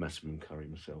a good mushroom curry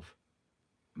myself.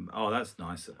 Oh, that's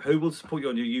nice. Who will support you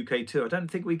on your UK tour? I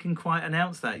don't think we can quite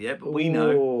announce that yet, but we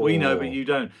know, but you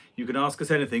don't. You can ask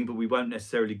us anything, but we won't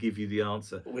necessarily give you the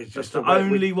answer. That's the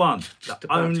only one. The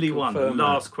only one. The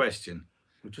last question.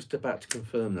 We're just about to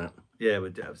confirm that. Yeah,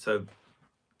 we're so.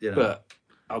 But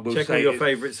I will check all your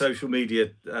favourite social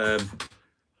media,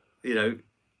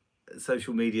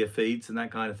 social media feeds and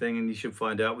that kind of thing, and you should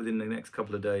find out within the next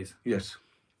couple of days. Yes.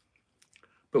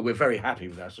 But we're very happy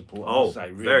with our support. Oh,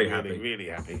 very happy. Really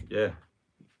happy. Yeah.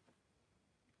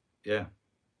 Yeah.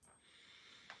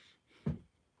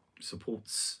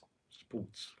 Supports.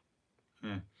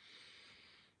 Yeah.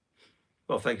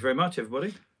 Well, thank you very much,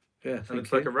 everybody. Yeah, that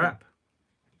looks like a wrap.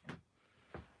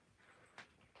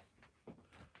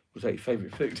 Was that your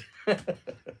favourite food?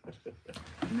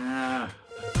 Nah.